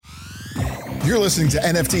You're listening to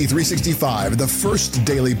NFT 365, the first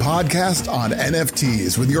daily podcast on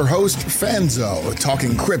NFTs with your host, Fanzo,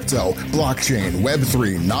 talking crypto, blockchain,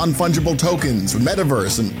 Web3, non-fungible tokens,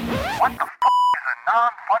 metaverse, and... What the is a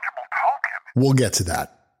non-fungible token? We'll get to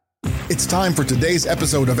that. It's time for today's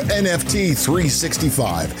episode of NFT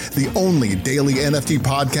 365, the only daily NFT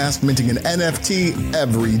podcast minting an NFT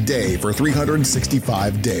every day for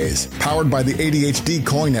 365 days. Powered by the ADHD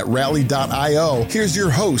coin at rally.io, here's your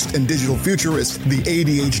host and digital futurist, the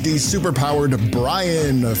ADHD superpowered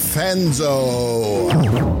Brian Fanzo. This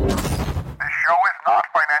show is not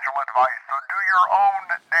financial advice, so do your own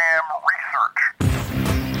damn research.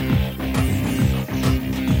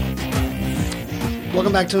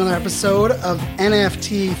 Welcome back to another episode of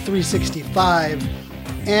NFT 365.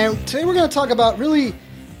 And today we're going to talk about really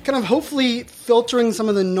kind of hopefully filtering some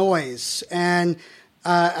of the noise. And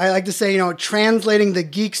I like to say, translating the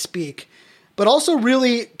geek speak, but also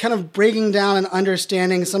really kind of breaking down and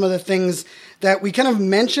understanding some of the things that we kind of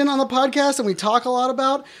mention on the podcast and we talk a lot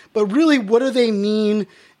about, but really what do they mean,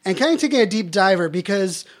 and kind of taking a deep diver,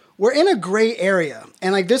 because we're in a gray area.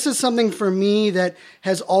 And this is something for me that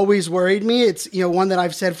has always worried me. It's, one that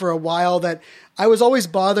I've said for a while, that I was always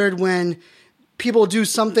bothered when people do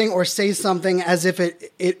something or say something as if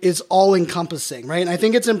it is all encompassing, right? And I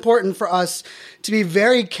think it's important for us to be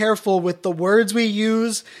very careful with the words we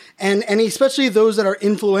use and especially those that are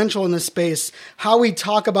influential in this space, how we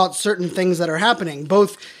talk about certain things that are happening,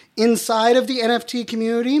 both inside of the NFT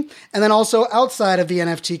community and then also outside of the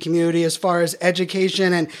NFT community as far as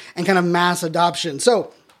education and kind of mass adoption.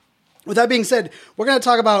 So with that being said, we're going to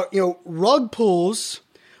talk about, rug pulls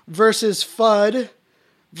versus FUD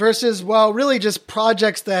versus, really just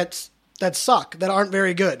projects that suck, that aren't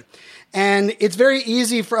very good. And it's very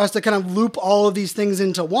easy for us to kind of loop all of these things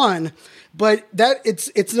into one, but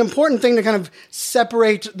it's an important thing to kind of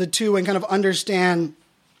separate the two and kind of understand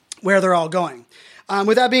where they're all going.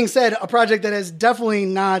 With that being said, a project that is definitely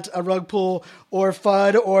not a rug pull or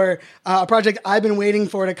FUD or a project I've been waiting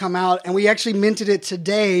for to come out, and we actually minted it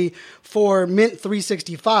today for Mint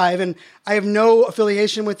 365, and I have no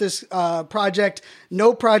affiliation with this project.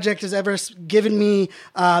 No project has ever given me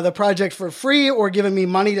the project for free or given me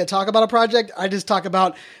money to talk about a project. I just talk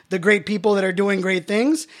about the great people that are doing great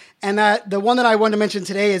things. And that the one that I wanted to mention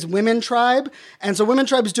today is Women Tribe. And so Women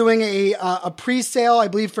Tribe is doing a pre-sale, I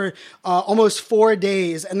believe, for almost 4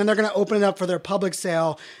 days. And then they're going to open it up for their public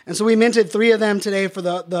sale. And so we minted 3 of them today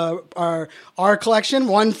for our collection,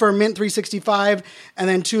 1 for Mint 365, and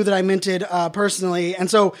then 2 that I minted personally.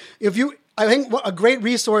 And so I think a great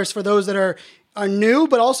resource for those that are new,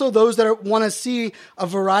 but also those that want to see a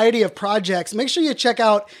variety of projects, make sure you check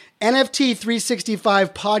out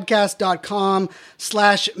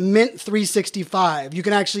NFT365podcast.com/mint365. You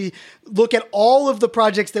can actually look at all of the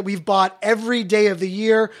projects that we've bought every day of the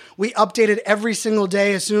year. We update it every single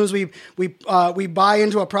day. As soon as we buy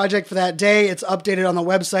into a project for that day, it's updated on the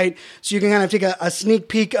website. So you can kind of take a sneak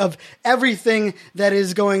peek of everything that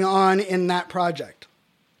is going on in that project.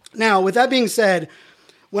 Now, with that being said,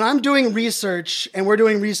 when I'm doing research, and we're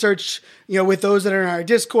doing research, with those that are in our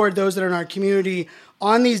Discord, those that are in our community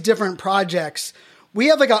on these different projects, we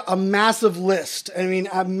have a massive list.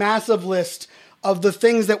 A massive list of the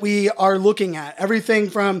things that we are looking at. Everything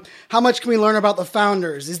from how much can we learn about the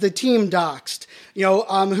founders? Is the team doxed?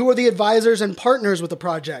 Who are the advisors and partners with the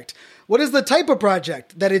project? What is the type of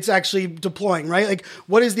project that it's actually deploying, right?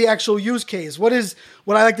 What is the actual use case? What is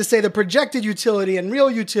what I like to say the projected utility and real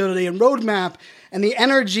utility and roadmap and the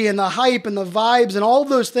energy and the hype and the vibes and all of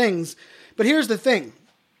those things. But here's the thing.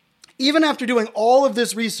 Even after doing all of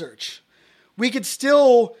this research, we could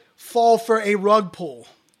still fall for a rug pull,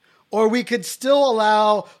 or we could still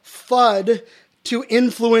allow FUD to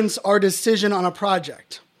influence our decision on a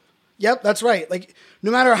project. Yep, that's right.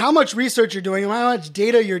 No matter how much research you're doing, no matter how much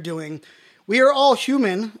data you're doing, we are all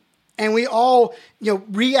human, and we all,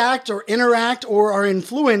 react or interact or are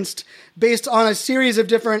influenced based on a series of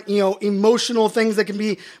different, emotional things that can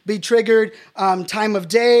be triggered, time of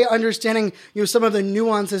day, understanding, some of the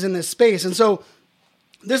nuances in this space. And so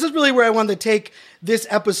this is really where I wanted to take this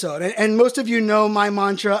episode. And most of you know my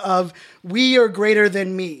mantra of we are greater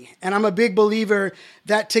than me. And I'm a big believer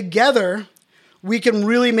that together we can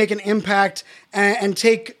really make an impact and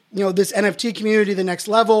take, this NFT community to the next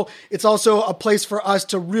level. It's also a place for us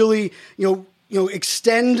to really,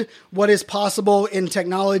 extend what is possible in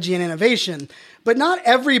technology and innovation. But not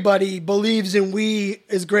everybody believes in we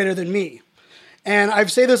is greater than me. And I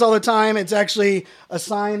say this all the time. It's actually a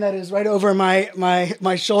sign that is right over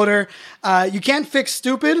my shoulder. You can't fix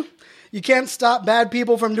stupid. You can't stop bad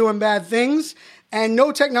people from doing bad things. And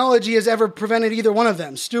no technology has ever prevented either one of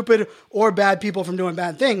them, stupid or bad people, from doing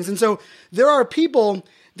bad things. And so there are people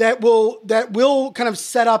that will kind of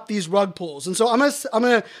set up these rug pulls. And so I'm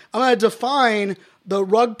gonna define the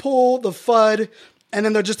rug pull, the FUD, and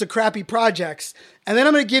then they're just the crappy projects. And then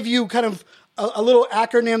I'm going to give you kind of a little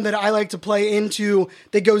acronym that I like to play into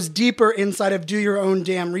that goes deeper inside of do your own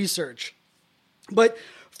damn research. But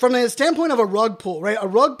from the standpoint of a rug pull, right? A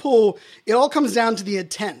rug pull, it all comes down to the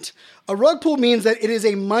intent. A rug pull means that it is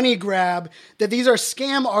a money grab, that these are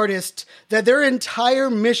scam artists, that their entire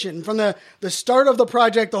mission from the start of the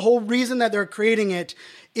project, the whole reason that they're creating it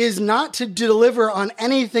is not to deliver on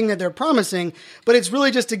anything that they're promising, but it's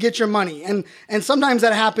really just to get your money. And sometimes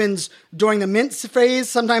that happens during the mint phase.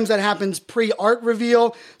 Sometimes that happens pre-art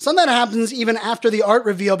reveal. Sometimes that happens even after the art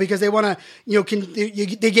reveal because they want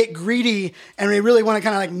to, they get greedy and they really want to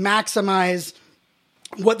kind of like maximize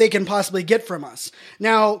what they can possibly get from us.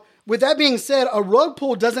 Now, with that being said, a rug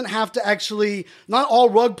pull doesn't have to actually, not all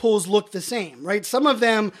rug pulls look the same, right? Some of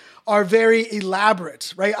them are very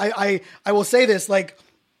elaborate, right? I will say this, like,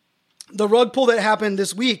 the rug pull that happened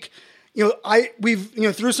this week,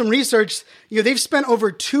 we've through some research, they've spent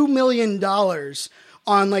over $2 million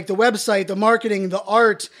on like the website, the marketing, the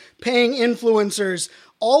art, paying influencers,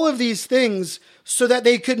 all of these things so that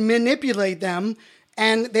they could manipulate them.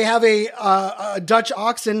 And they have a Dutch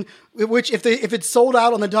auction, which if it's sold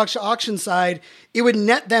out on the Dutch auction side, it would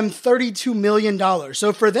net them $32 million.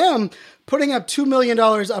 So for them, putting up $2 million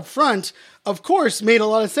up front, of course, made a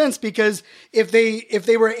lot of sense because if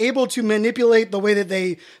they were able to manipulate the way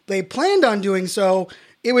that they planned on doing so,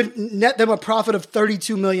 it would net them a profit of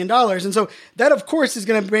 $32 million. And so that, of course, is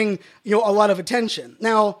going to bring a lot of attention.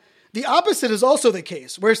 Now, the opposite is also the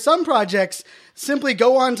case, where some projects simply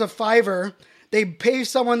go on to Fiverr. They pay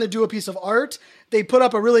someone to do a piece of art. They put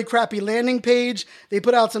up a really crappy landing page. They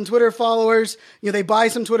put out some Twitter followers. They buy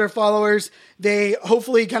some Twitter followers. They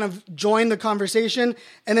hopefully kind of join the conversation.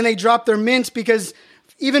 And then they drop their mint because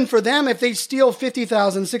even for them, if they steal $50,000,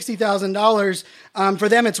 $60,000, for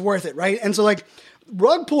them, it's worth it, right? And so like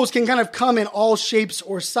rug pulls can kind of come in all shapes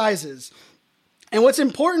or sizes. And what's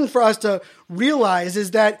important for us to realize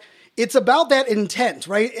is that it's about that intent,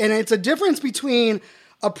 right? And it's a difference between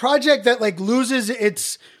a project that like loses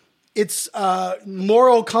its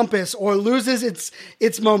moral compass or loses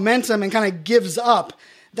its momentum and kind of gives up.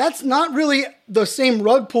 That's not really the same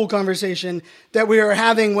rug pull conversation that we are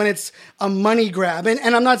having when it's a money grab.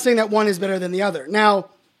 And I'm not saying that one is better than the other. Now,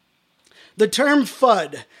 the term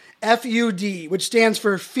FUD, F-U-D, which stands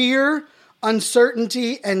for fear,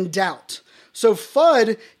 uncertainty, and doubt. So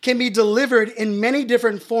FUD can be delivered in many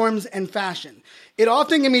different forms and fashion. It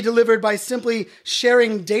often can be delivered by simply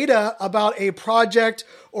sharing data about a project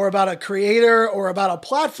or about a creator or about a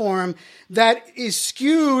platform that is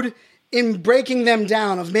skewed in breaking them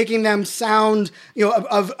down, of making them sound,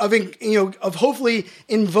 of hopefully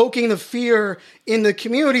invoking the fear in the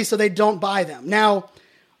community so they don't buy them. Now,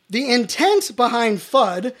 the intent behind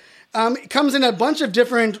FUD comes in a bunch of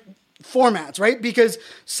different formats, right? Because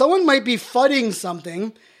someone might be FUDing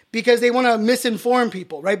something because they want to misinform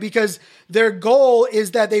people, right? Because their goal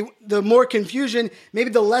is that the more confusion, maybe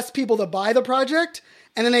the less people that buy the project,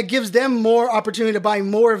 and then it gives them more opportunity to buy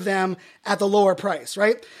more of them at the lower price,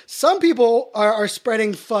 right? Some people are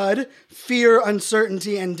spreading FUD, fear,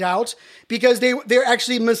 uncertainty, and doubt, because they're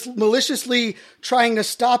actually maliciously trying to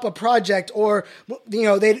stop a project, or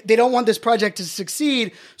they don't want this project to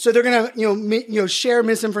succeed, so they're gonna share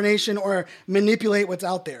misinformation or manipulate what's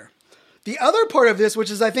out there. The other part of this,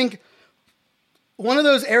 which is I think one of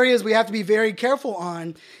those areas we have to be very careful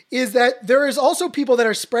on, is that there is also people that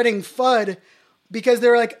are spreading FUD because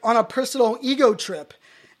they're like on a personal ego trip.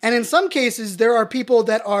 And in some cases, there are people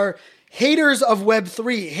that are haters of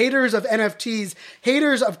Web3, haters of NFTs,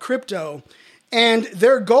 haters of crypto. And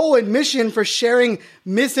their goal and mission for sharing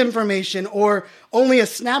misinformation or only a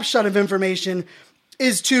snapshot of information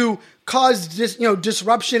is to cause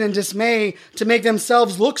disruption and dismay to make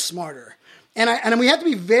themselves look smarter. And we have to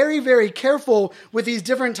be very, very careful with these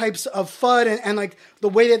different types of FUD and like the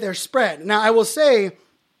way that they're spread. Now, I will say,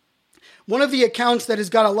 one of the accounts that has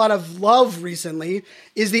got a lot of love recently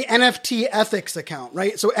is the NFT ethics account,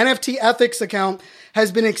 right? So NFT ethics account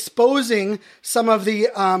has been exposing some of the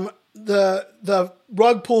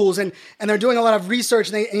rug pulls and they're doing a lot of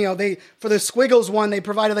research. And they for the Squiggles one, they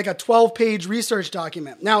provided like a 12-page research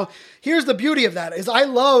document. Now, here's the beauty of that is I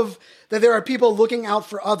love that there are people looking out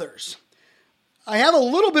for others. I have a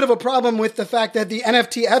little bit of a problem with the fact that the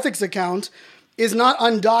NFT ethics account is not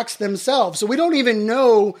undoxed themselves. So we don't even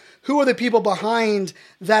know who are the people behind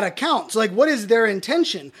that account. So like, what is their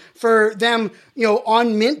intention for them,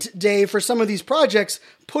 on mint day for some of these projects,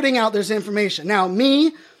 putting out this information? Now,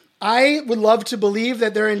 I would love to believe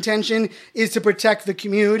that their intention is to protect the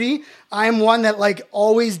community. I'm one that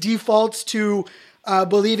always defaults to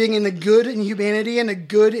believing in the good in humanity and the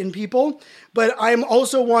good in people. But I'm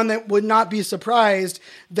also one that would not be surprised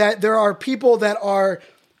that there are people that are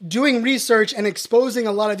doing research and exposing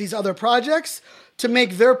a lot of these other projects to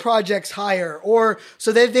make their projects higher, or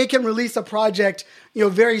so that they can release a project,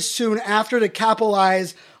 very soon after to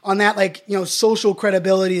capitalize on that, social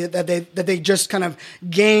credibility that they just kind of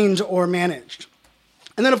gained or managed.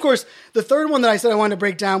 And then, of course, the third one that I said I wanted to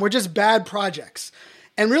break down were just bad projects.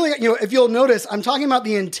 And really, if you'll notice, I'm talking about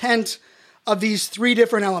the intent of these three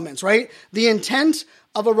different elements, right? The intent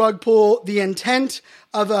of a rug pull, the intent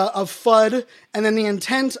of FUD, and then the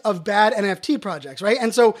intent of bad NFT projects, right?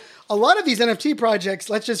 And so a lot of these NFT projects,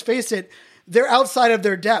 let's just face it, they're outside of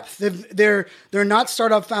their depth. They're not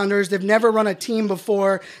startup founders. They've never run a team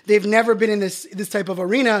before. They've never been in this type of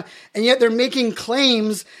arena, and yet they're making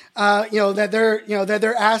claims, that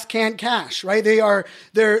their ass can't cash, right?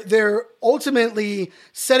 They're ultimately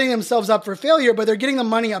setting themselves up for failure, but they're getting the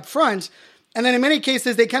money up front. And then in many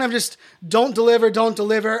cases, they kind of just don't deliver,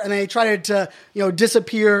 and they try to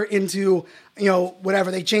disappear into,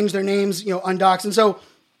 whatever. They change their names, undocs. And so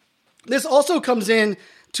this also comes in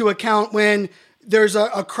to account when there's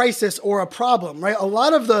a crisis or a problem, right? A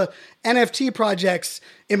lot of the NFT projects,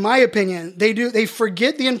 in my opinion, they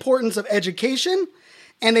forget the importance of education,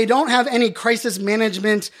 and they don't have any crisis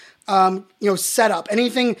management set up.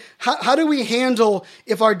 Anything, how do we handle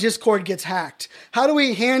if our Discord gets hacked? How do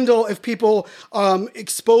we handle if people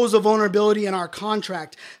expose a vulnerability in our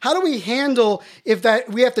contract? How do we handle if that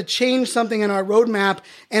we have to change something in our roadmap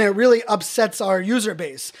and it really upsets our user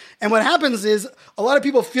base? And what happens is a lot of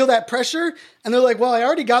people feel that pressure and they're like, well, I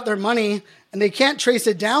already got their money and they can't trace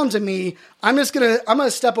it down to me. I'm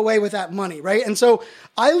gonna step away with that money, right? And so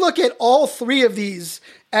I look at all three of these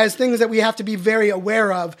as things that we have to be very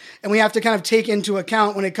aware of and we have to kind of take into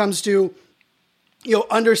account when it comes to,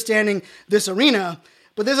 understanding this arena.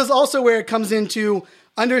 But this is also where it comes into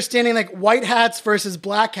understanding white hats versus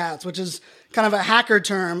black hats, which is kind of a hacker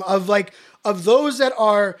term of those that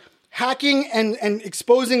are hacking and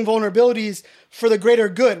exposing vulnerabilities for the greater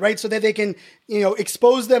good, right? So that they can,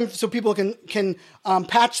 expose them so people can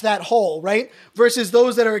patch that hole, right? Versus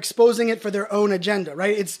those that are exposing it for their own agenda,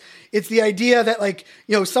 right? It's the idea that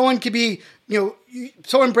someone could be,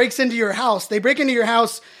 someone breaks into your house, they break into your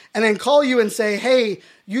house and then call you and say, hey,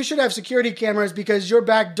 you should have security cameras because your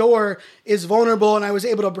back door is vulnerable and I was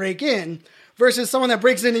able to break in, versus someone that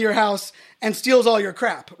breaks into your house and steals all your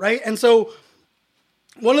crap, right? And so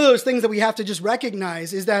one of those things that we have to just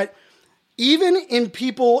recognize is that even in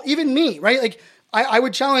people, even me, right? I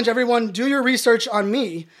would challenge everyone, do your research on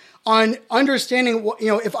me, on understanding what,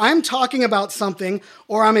 if I'm talking about something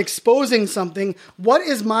or I'm exposing something, what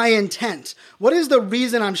is my intent? What is the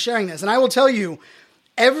reason I'm sharing this? And I will tell you,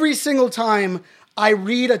 every single time I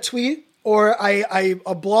read a tweet or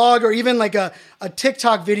a blog or even a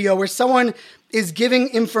TikTok video where someone is giving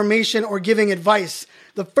information or giving advice,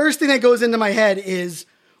 the first thing that goes into my head is,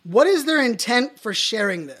 what is their intent for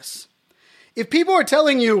sharing this? If people are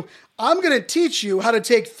telling you, I'm going to teach you how to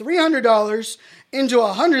take $300 into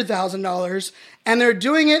 $100,000, and they're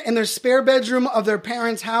doing it in their spare bedroom of their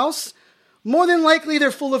parents' house, more than likely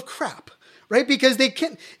they're full of crap, right? Because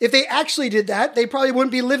if they actually did that, they probably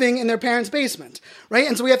wouldn't be living in their parents' basement, right?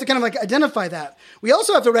 And so we have to kind of identify that. We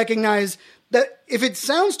also have to recognize that if it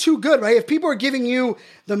sounds too good, right? If people are giving you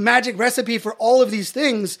the magic recipe for all of these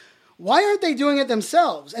things, why aren't they doing it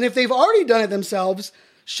themselves? And if they've already done it themselves,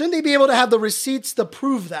 shouldn't they be able to have the receipts to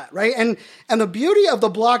prove that, right? And the beauty of the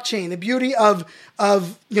blockchain, the beauty of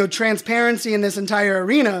transparency in this entire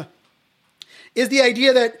arena is the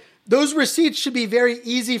idea that those receipts should be very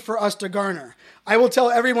easy for us to garner. I will tell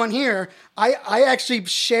everyone here, I actually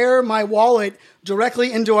share my wallet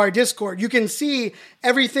directly into our Discord. You can see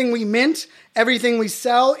everything we mint, everything we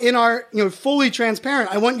sell in our, fully transparent.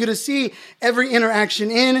 I want you to see every interaction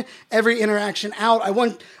in, every interaction out. I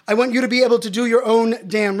want you to be able to do your own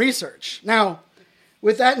damn research. Now,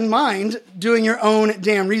 with that in mind, doing your own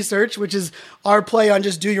damn research, which is our play on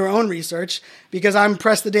just do your own research, because I'm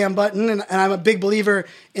press the damn button and I'm a big believer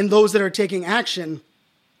in those that are taking action.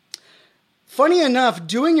 Funny enough,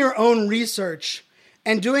 doing your own research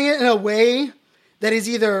and doing it in a way that is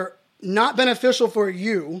either not beneficial for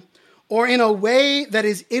you or in a way that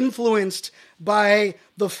is influenced by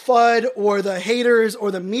the FUD or the haters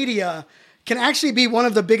or the media can actually be one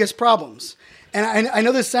of the biggest problems. And I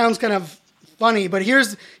know this sounds kind of funny, but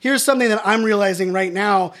here's something that I'm realizing right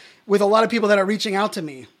now with a lot of people that are reaching out to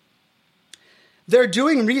me. They're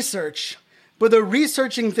doing research, but they're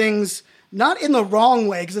researching things not in the wrong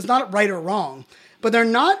way, because it's not right or wrong, but they're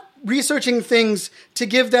not researching things to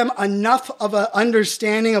give them enough of an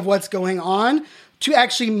understanding of what's going on to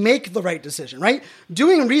actually make the right decision, right?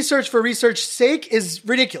 Doing research for research's sake is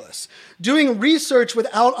ridiculous. Doing research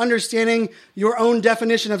without understanding your own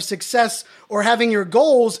definition of success or having your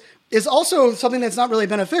goals is also something that's not really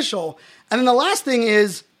beneficial. And then the last thing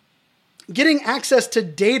is getting access to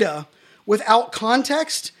data without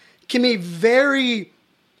context can be very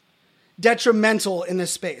detrimental in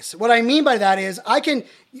this space. What I mean by that is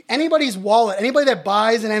anybody's wallet, anybody that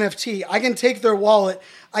buys an NFT, I can take their wallet,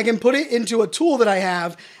 I can put it into a tool that I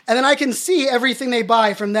have, and then I can see everything they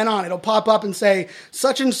buy from then on. It'll pop up and say,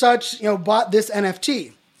 such and such, bought this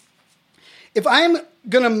NFT. If I'm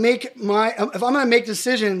going to make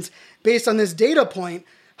decisions based on this data point,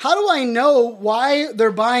 how do I know why they're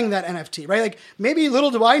buying that NFT, right? Like maybe little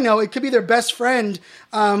do I know, it could be their best friend,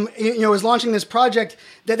 is launching this project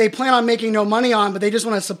that they plan on making no money on, but they just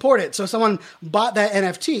want to support it. So someone bought that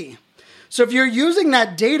NFT. So if you're using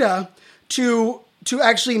that data to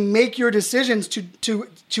actually make your decisions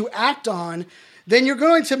to act on, then you're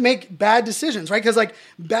going to make bad decisions, right? Because like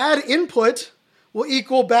bad input will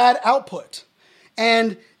equal bad output.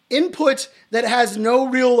 And input that has no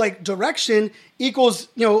real like direction equals,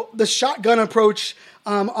 the shotgun approach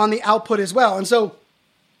on the output as well. And so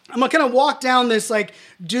I'm going to kind of walk down this, like,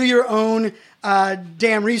 do your own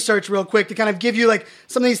damn research real quick to kind of give you like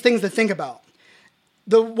some of these things to think about.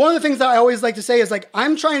 One of the things that I always like to say is like,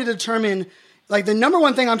 I'm trying to determine, like the number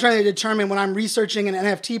one thing I'm trying to determine when I'm researching an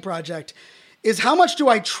NFT project is how much do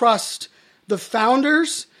I trust the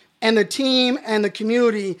founders and the team and the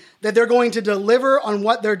community that they're going to deliver on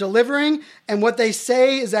what they're delivering and what they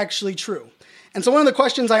say is actually true. And so one of the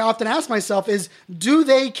questions I often ask myself is, do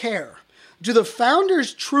they care? Do the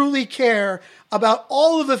founders truly care about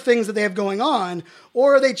all of the things that they have going on,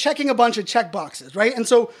 or are they checking a bunch of check boxes, right? And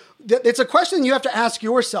so it's a question you have to ask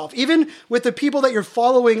yourself, even with the people that you're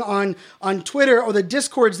following on Twitter or the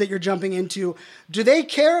Discords that you're jumping into. Do they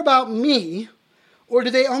care about me? Or do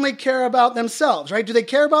they only care about themselves, right? Do they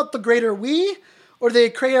care about the greater we, or do they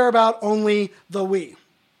care about only the we?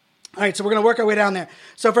 All right, so we're going to work our way down there.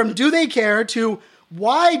 So from do they care to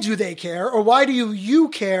why do they care, or why do you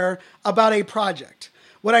care about a project?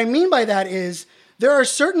 What I mean by that is there are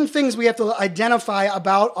certain things we have to identify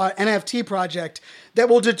about our NFT project that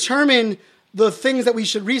will determine the things that we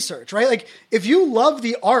should research, right? Like if you love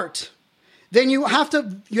the art, then you have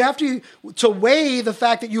to weigh the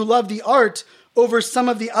fact that you love the art over some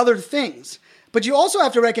of the other things. But you also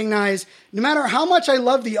have to recognize, no matter how much I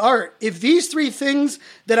love the art, if these three things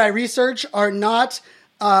that I research are not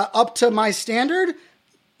up to my standard,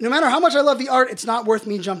 no matter how much I love the art, it's not worth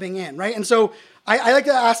me jumping in, right? And so I like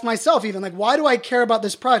to ask myself even, like, why do I care about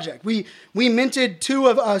this project? We minted 2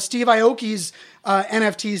 of Steve Aoki's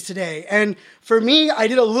NFTs today. And for me, I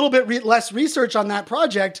did a little bit less research on that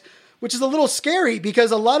project, which is a little scary because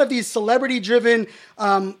a lot of these celebrity-driven,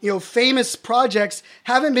 famous projects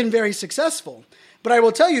haven't been very successful. But I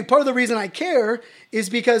will tell you, part of the reason I care is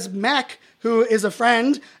because Mac, who is a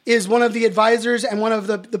friend, is one of the advisors and one of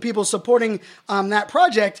the people supporting that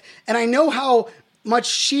project. And I know how much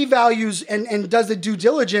she values and does the due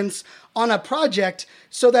diligence on a project,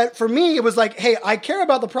 so that for me, it was like, hey, I care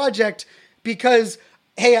about the project because,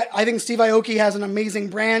 hey, I think Steve Aoki has an amazing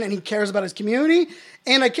brand and he cares about his community.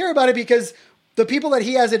 And I care about it because the people that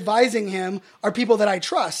he has advising him are people that I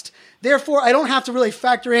trust. Therefore, I don't have to really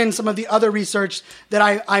factor in some of the other research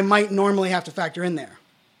that I might normally have to factor in there.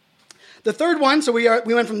 The third one, so we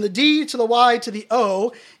went from the D to the Y to the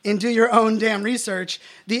O in do your own damn research.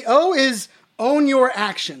 The O is own your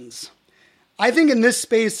actions. I think in this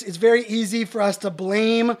space, it's very easy for us to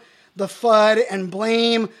blame the FUD and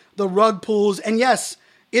blame the rug pulls. And yes,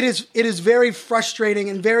 it is very frustrating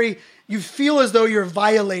and you feel as though you're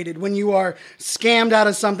violated when you are scammed out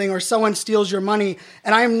of something or someone steals your money.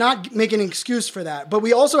 And I am not making an excuse for that. But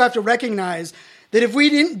we also have to recognize that if we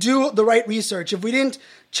didn't do the right research, if we didn't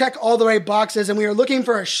check all the right boxes and we were looking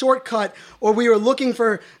for a shortcut or we were looking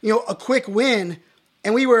for, a quick win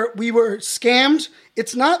and we were scammed,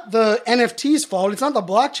 it's not the NFT's fault. It's not the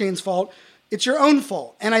blockchain's fault. It's your own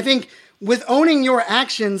fault. And I think with owning your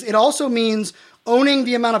actions, it also means owning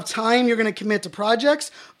the amount of time you're going to commit to projects,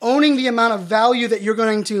 owning the amount of value that you're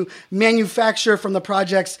going to manufacture from the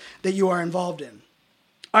projects that you are involved in.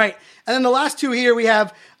 All right. And then the last 2 here, we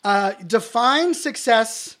have define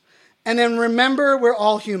success and then remember we're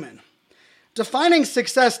all human. defining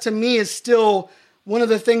success to me is still one of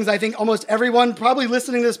the things I think almost everyone probably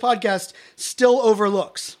listening to this podcast still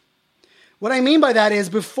overlooks. What I mean by that is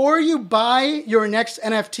before you buy your next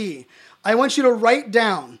NFT, I want you to write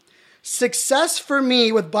down success for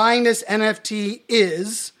me with buying this NFT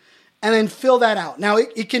is, and then fill that out. Now,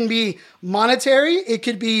 it can be monetary. It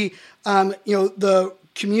could be, the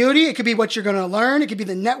community. It could be what you're going to learn. It could be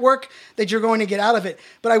the network that you're going to get out of it.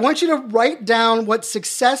 But I want you to write down what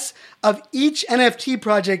success of each NFT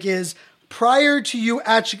project is prior to you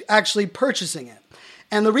actually purchasing it.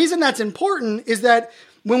 And the reason that's important is that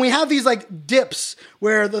when we have these like dips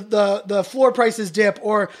where the floor prices dip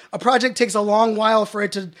or a project takes a long while for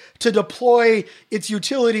it to deploy its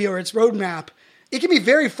utility or its roadmap, it can be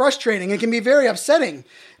very frustrating. It can be very upsetting.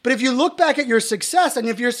 But if you look back at your success, and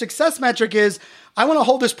if your success metric is, I want to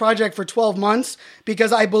hold this project for 12 months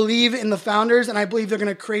because I believe in the founders and I believe they're going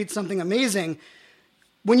to create something amazing.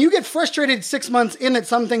 When you get frustrated 6 months in that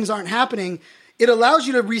some things aren't happening, it allows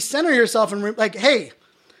you to recenter yourself and hey,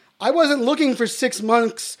 I wasn't looking for 6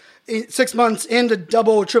 months in to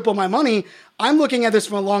double or triple my money. I'm looking at this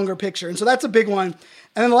from a longer picture. And so that's a big one.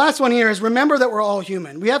 And then the last one here is remember that we're all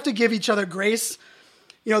human. We have to give each other grace.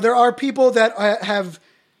 There are people that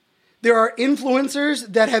there are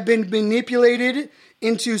influencers that have been manipulated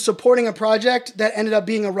into supporting a project that ended up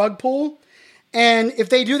being a rug pull. And if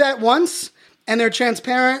they do that once and they're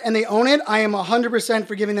transparent and they own it, I am 100%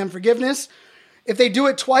 for giving them forgiveness. If they do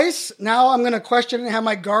it twice, now I'm going to question and have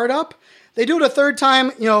my guard up. They do it a third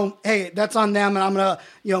time, hey, that's on them and I'm going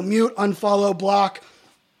to, mute, unfollow, block.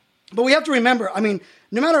 But we have to remember,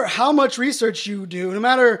 no matter how much research you do, no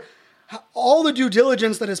matter all the due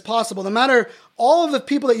diligence that is possible, no matter all of the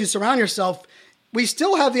people that you surround yourself, we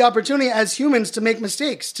still have the opportunity as humans to make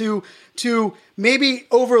mistakes, to maybe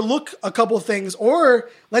overlook a couple things. Or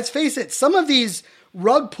let's face it, some of these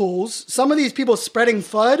rug pulls, some of these people spreading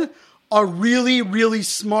FUD are really, really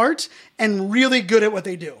smart and really good at what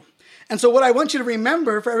they do. And so what I want you to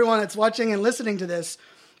remember for everyone that's watching and listening to this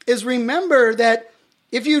is remember that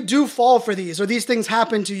if you do fall for these or these things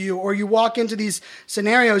happen to you or you walk into these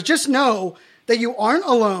scenarios, just know that you aren't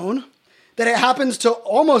alone, that it happens to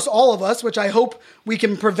almost all of us, which I hope we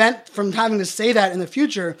can prevent from having to say that in the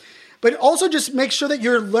future. But also just make sure that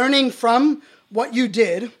you're learning from what you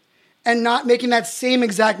did and not making that same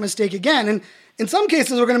exact mistake again. And in some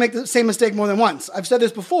cases, we're going to make the same mistake more than once. I've said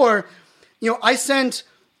this before. I sent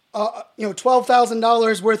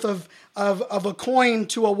 $12,000 worth of a coin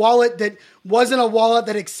to a wallet that wasn't a wallet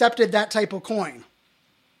that accepted that type of coin.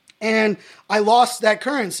 And I lost that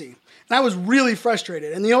currency. And I was really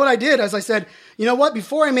frustrated. And you know what I did? As I said, you know what?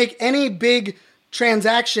 Before I make any big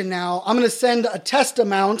transaction now, I'm going to send a test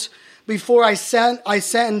amount before I send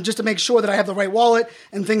just to make sure that I have the right wallet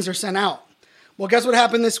and things are sent out. Well, guess what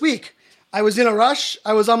happened this week? I was in a rush.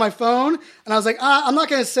 I was on my phone and I was like, I'm not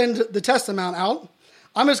going to send the test amount out.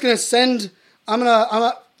 I'm just going to send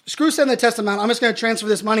the test amount. I'm just going to transfer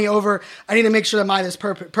this money over. I need to make sure to buy this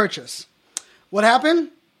purchase. What happened?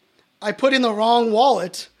 I put in the wrong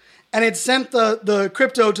wallet and it sent the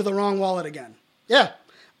crypto to the wrong wallet again. Yeah,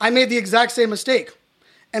 I made the exact same mistake.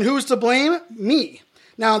 And who's to blame? Me.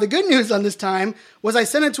 Now, the good news on this time was I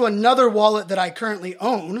sent it to another wallet that I currently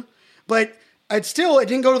own, but it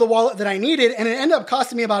didn't go to the wallet that I needed, and it ended up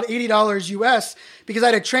costing me about $80 US because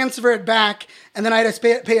I had to transfer it back, and then I had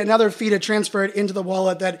to pay another fee to transfer it into the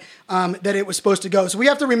wallet that it was supposed to go. So we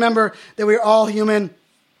have to remember that we're all human,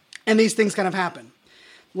 and these things kind of happen.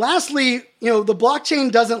 Lastly, the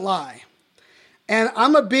blockchain doesn't lie. And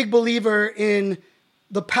I'm a big believer in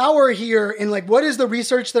the power here in what is the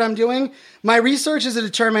research that I'm doing? My research is to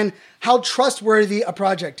determine how trustworthy a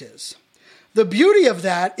project is. The beauty of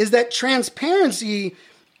that is that transparency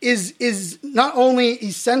is not only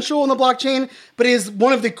essential in the blockchain, but is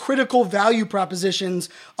one of the critical value propositions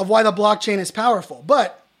of why the blockchain is powerful.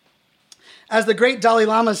 But as the great Dalai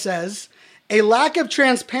Lama says, a lack of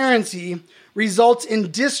transparency results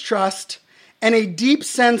in distrust and a deep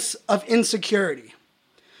sense of insecurity.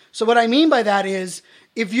 So what I mean by that is,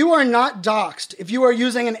 if you are not doxxed, if you are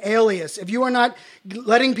using an alias, if you are not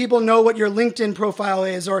letting people know what your LinkedIn profile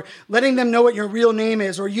is, or letting them know what your real name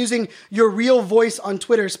is, or using your real voice on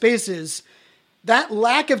Twitter Spaces, that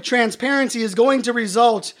lack of transparency is going to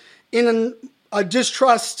result in a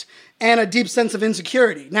distrust and a deep sense of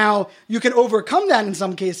insecurity. Now, you can overcome that in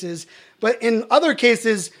some cases, but in other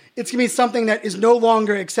cases, it's going to be something that is no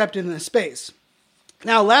longer accepted in the space.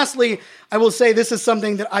 Now, lastly, I will say this is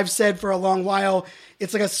something that I've said for a long while.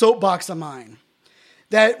 It's like a soapbox of mine.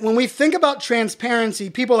 That when we think about transparency,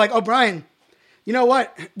 people are like, oh, Brian, you know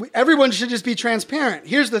what? Everyone should just be transparent.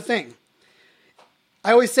 Here's the thing.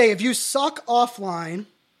 I always say, if you suck offline,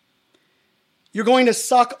 you're going to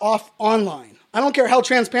suck off online. I don't care how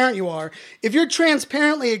transparent you are. If you're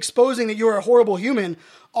transparently exposing that you're a horrible human,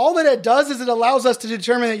 all that it does is it allows us to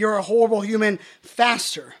determine that you're a horrible human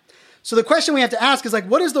faster. So the question we have to ask is like,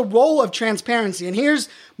 what is the role of transparency? And here's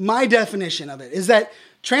my definition of it, is that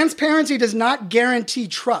transparency does not guarantee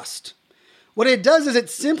trust. What it does is it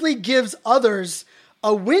simply gives others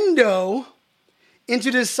a window into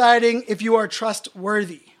deciding if you are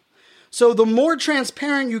trustworthy. So the more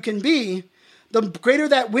transparent you can be, the greater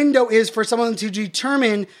that window is for someone to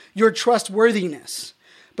determine your trustworthiness.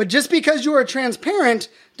 But just because you are transparent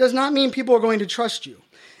does not mean people are going to trust you.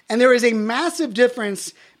 And there is a massive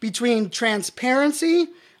difference between transparency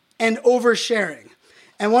and oversharing.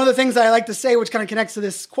 And one of the things that I like to say, which kind of connects to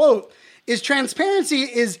this quote, is transparency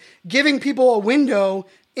is giving people a window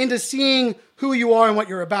into seeing who you are and what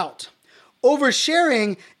you're about.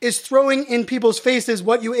 Oversharing is throwing in people's faces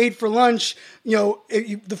what you ate for lunch,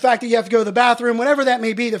 the fact that you have to go to the bathroom, whatever that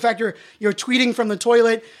may be, the fact you're tweeting from the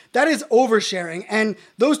toilet, that is oversharing. And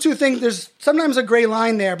those two things, there's sometimes a gray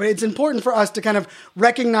line there, but it's important for us to kind of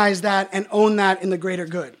recognize that and own that in the greater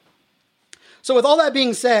good. So with all that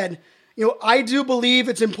being said, I do believe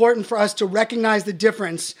it's important for us to recognize the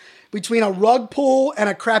difference between a rug pull and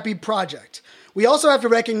a crappy project. We also have to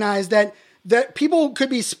recognize that people could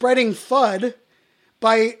be spreading FUD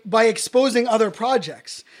by exposing other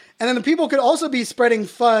projects. And then the people could also be spreading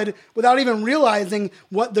FUD without even realizing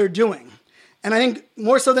what they're doing. And I think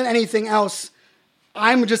more so than anything else,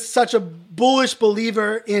 I'm just such a bullish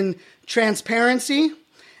believer in transparency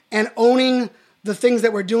and owning the things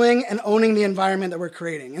that we're doing and owning the environment that we're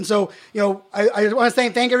creating. And so, I want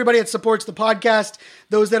to thank everybody that supports the podcast.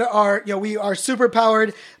 Those that are, we are super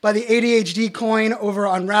powered by the ADHD coin over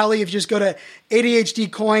on Rally. If you just go to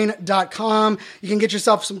ADHDcoin.com, you can get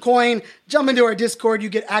yourself some coin, jump into our Discord. You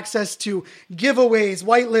get access to giveaways,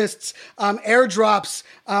 whitelists, airdrops,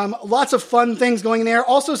 lots of fun things going there.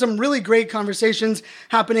 Also some really great conversations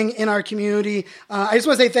happening in our community. I just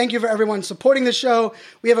want to say thank you for everyone supporting the show.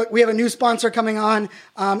 We have a new sponsor coming on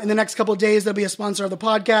in the next couple of days. There'll be a sponsor of the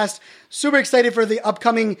podcast. Super excited for the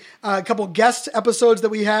upcoming couple guest episodes that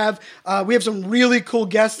we have. We have some really cool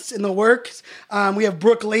guests in the works. We have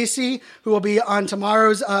Brooke Lacey, who will be on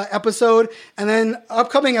tomorrow's episode. And then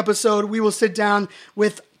upcoming episode, we will sit down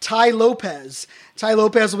with Ty Lopez. Ty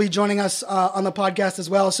Lopez will be joining us on the podcast as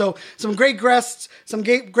well. So some great guests, some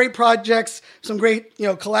great projects, some great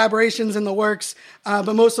collaborations in the works.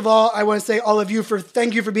 But most of all, I want to say all of you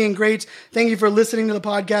thank you for being great. Thank you for listening to the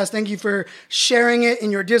podcast. Thank you for sharing it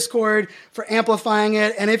in your Discord, for amplifying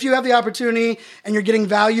it. And if you have the opportunity and you're getting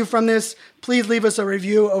value from this, please leave us a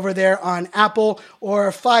review over there on Apple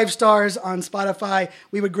or 5 stars on Spotify.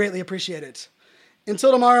 We would greatly appreciate it.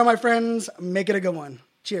 Until tomorrow, my friends, make it a good one.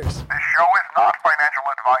 Cheers. This show is not financial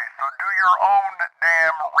advice, so do your own